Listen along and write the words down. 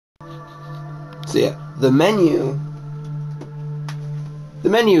So yeah, the menu. The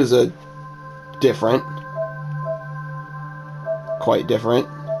menu is a different, quite different.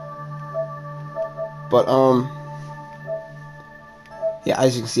 But yeah,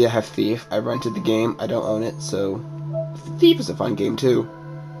 as you can see, I have Thief. I rented the game. I don't own it, so Thief is a fun game too.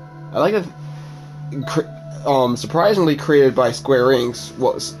 I like it. Surprisingly created by Square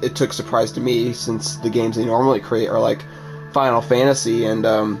Enix. It took surprise to me, since the games they normally create are like Final Fantasy and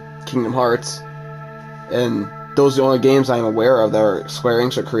Kingdom Hearts, and those are the only games I'm aware of that are Square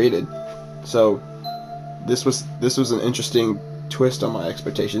Enix are created. So this was an interesting twist on my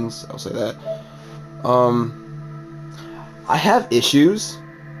expectations. I'll say that. I have issues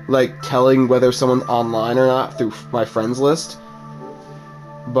like telling whether someone's online or not through my friends list,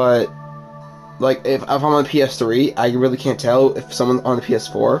 but like if I'm on the PS3, I really can't tell if someone's on the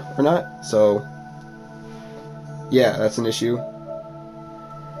PS4 or not. So yeah, that's an issue.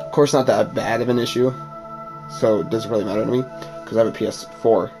 Of course, not that bad of an issue, so it doesn't really matter to me because I have a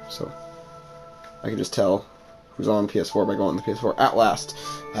PS4, so I can just tell who's on the PS4 by going on the PS4. Outlast,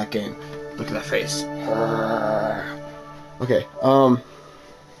 that game. Look at that face. Okay,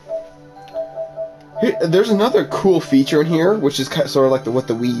 there's another cool feature in here, which is sort of like what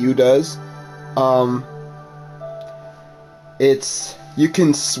the Wii U does. It's you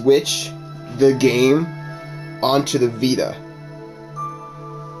can switch the game onto the Vita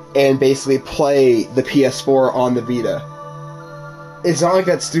and basically play the PS4 on the Vita. It's not like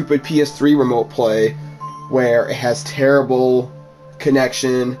that stupid PS3 remote play where it has terrible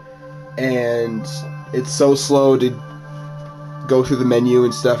connection and it's so slow to go through the menu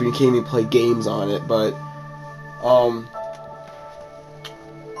and stuff, and you can't even play games on it. But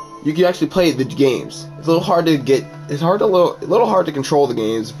you can actually play the games. It's a little hard to get. It's a little hard to control the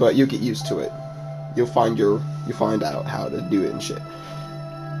games, but you get used to it. You find out how to do it and shit.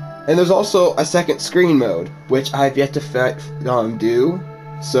 And there's also a second screen mode, which I've yet to do,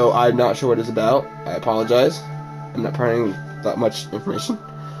 so I'm not sure what it's about. I apologize. I'm not providing that much information.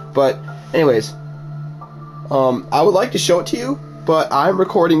 But anyways, I would like to show it to you, but I'm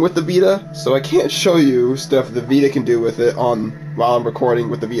recording with the Vita, so I can't show you stuff the Vita can do with it while I'm recording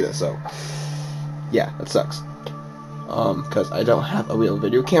with the Vita. So yeah, that sucks. Because I don't have a real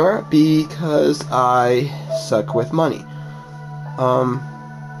video camera because I suck with money.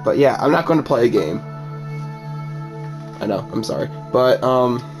 But yeah, I'm not going to play a game. I know, I'm sorry. But,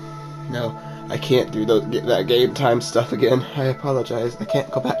 no, I can't do that game time stuff again. I apologize. I can't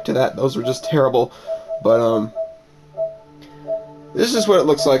go back to that. Those were just terrible. But, this is what it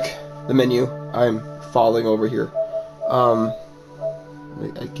looks like, the menu. I'm falling over here. I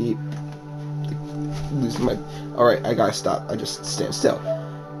keep losing my... Alright, I gotta stop. I just stand still.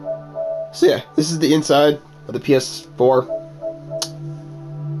 So yeah, this is the inside of the PS4.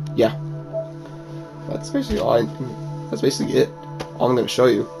 Yeah, that's basically that's basically it. All I'm going to show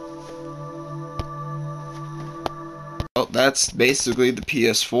you. Well, that's basically the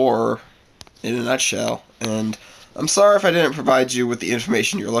PS4 in a nutshell. And I'm sorry if I didn't provide you with the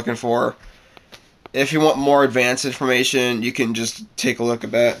information you're looking for. If you want more advanced information, you can just take a look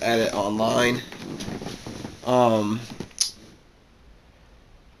at it online.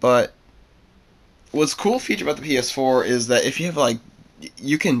 But what's cool feature about the PS4 is that if you have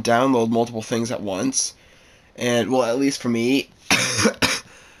you can download multiple things at once, and well, at least for me,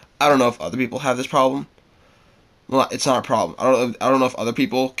 I don't know if other people have this problem. Well, it's not a problem. I don't know if other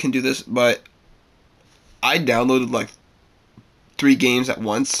people can do this, but I downloaded like 3 games at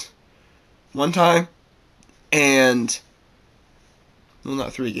once, one time, and well,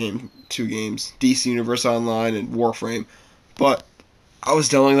 not 3 games, 2 games, DC Universe Online and Warframe, but I was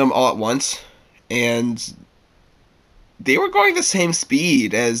downloading them all at once, and they were going the same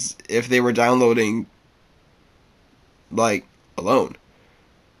speed as if they were downloading, like, alone.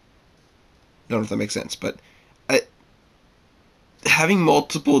 I don't know if that makes sense, but having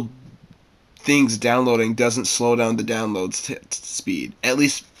multiple things downloading doesn't slow down the download speed. At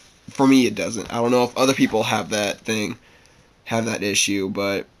least for me, it doesn't. I don't know if other people have that issue,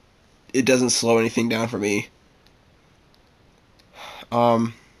 but it doesn't slow anything down for me.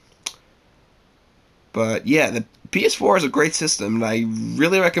 But yeah, the PS4 is a great system, and I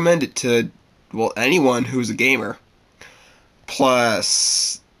really recommend it to, well, anyone who's a gamer.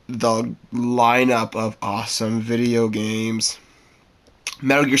 Plus, the lineup of awesome video games.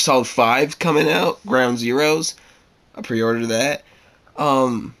 Metal Gear Solid 5 coming out, Ground Zeroes. I pre-ordered that.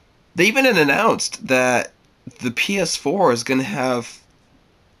 They even announced that the PS4 is going to have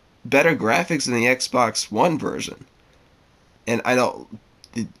better graphics than the Xbox One version. And I know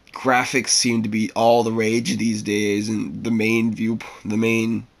the graphics seem to be all the rage these days, and the main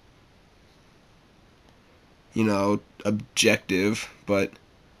objective, but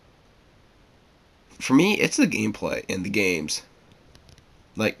for me, it's the gameplay in the games.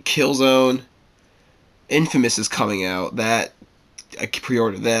 Like Killzone, Infamous is coming out. That I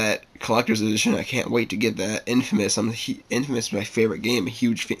pre-ordered that collector's edition. I can't wait to get that. Infamous, Infamous is my favorite game. I'm a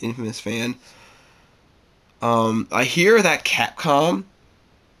huge Infamous fan. I hear that Capcom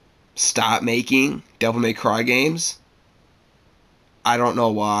stopped making Devil May Cry games. I don't know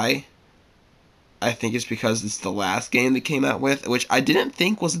why. I think it's because it's the last game they came out with, which I didn't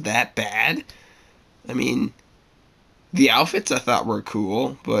think was that bad. I mean, the outfits I thought were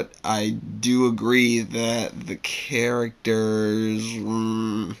cool, but I do agree that the characters.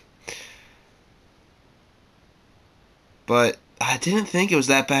 But I didn't think it was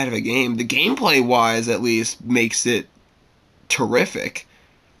that bad of a game. The gameplay wise, at least, makes it terrific.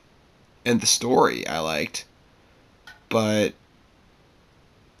 And the story I liked. But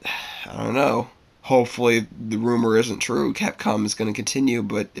I don't know. Hopefully the rumor isn't true. Capcom is going to continue,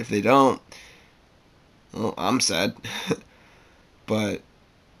 but if they don't, well, I'm sad. But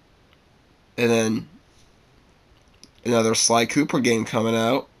and then another Sly Cooper game coming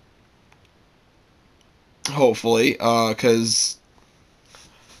out. Hopefully, because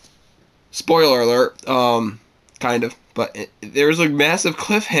spoiler alert, kind of. But there's a massive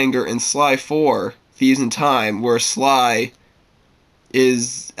cliffhanger in Sly 4: Thieves in Time, where Sly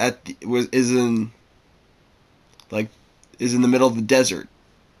is in like is in the middle of the desert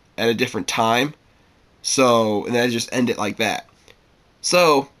at a different time. So and then I just end it like that.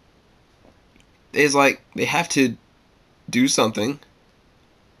 So it's like they have to do something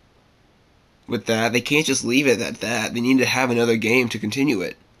with that. They can't just leave it at that. They need to have another game to continue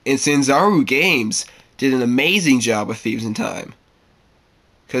it. And Sanzaru Games did an amazing job with Thieves in Time.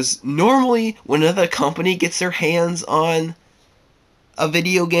 Because normally, when another company gets their hands on a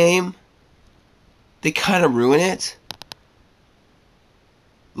video game, they kind of ruin it.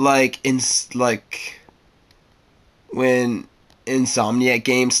 Like when Insomniac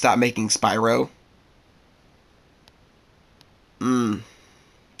Games stopped making Spyro.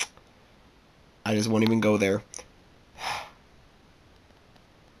 I just won't even go there.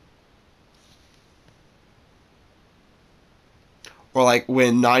 Or like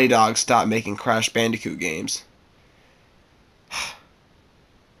when Naughty Dog stopped making Crash Bandicoot games.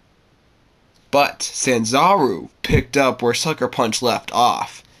 But Sanzaru picked up where Sucker Punch left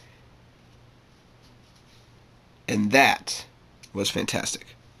off. And that was fantastic.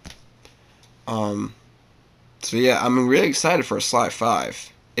 So yeah, I'm really excited for Sly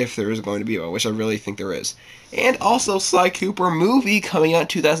 5, if there is going to be one, which I really think there is. And also Sly Cooper movie coming out in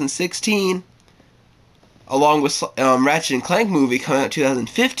 2016, along with Ratchet and Clank movie coming out in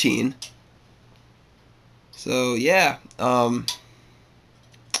 2015. So yeah, I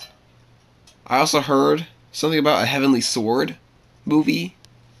also heard something about a Heavenly Sword movie.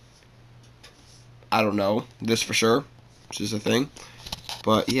 I don't know this for sure. It's just a thing.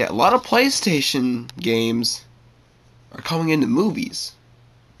 But yeah, a lot of PlayStation games are coming into movies,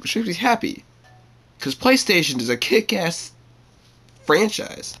 which makes me happy. Because PlayStation is a kick-ass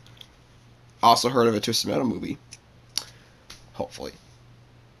franchise. Also heard of a Twisted Metal movie. Hopefully.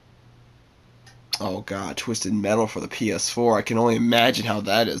 Oh god, Twisted Metal for the PS4. I can only imagine how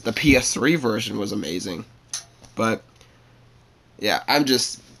that is. The PS3 version was amazing. But, yeah, I'm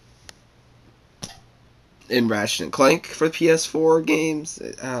just in Ratchet and Clank for the PS4 games.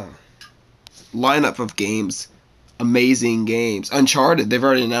 Lineup of games. Amazing games. Uncharted, they've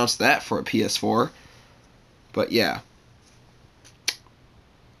already announced that for a PS4. But yeah.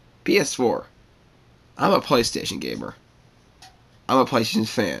 PS4. I'm a PlayStation gamer. I'm a PlayStation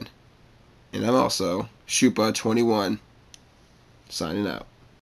fan. And I'm also Shupa21 signing out.